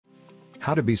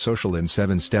How to be social in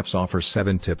 7 steps offers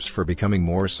 7 tips for becoming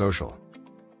more social.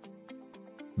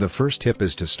 The first tip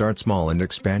is to start small and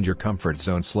expand your comfort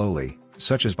zone slowly,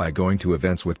 such as by going to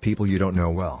events with people you don't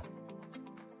know well.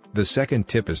 The second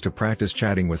tip is to practice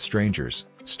chatting with strangers,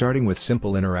 starting with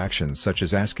simple interactions such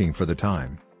as asking for the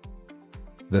time.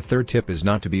 The third tip is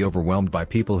not to be overwhelmed by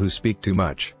people who speak too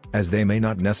much, as they may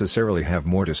not necessarily have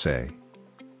more to say.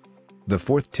 The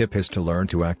fourth tip is to learn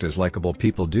to act as likable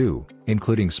people do,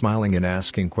 including smiling and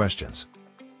asking questions.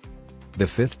 The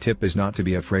fifth tip is not to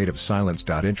be afraid of silence.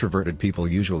 Introverted people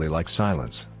usually like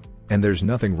silence. And there's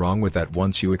nothing wrong with that.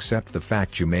 Once you accept the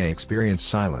fact you may experience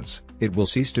silence, it will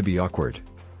cease to be awkward.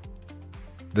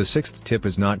 The sixth tip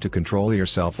is not to control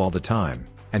yourself all the time,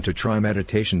 and to try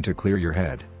meditation to clear your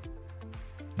head.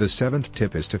 The seventh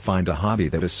tip is to find a hobby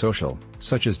that is social,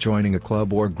 such as joining a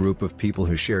club or group of people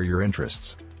who share your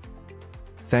interests.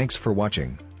 Thanks for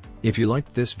watching. If you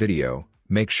liked this video,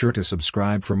 make sure to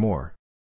subscribe for more.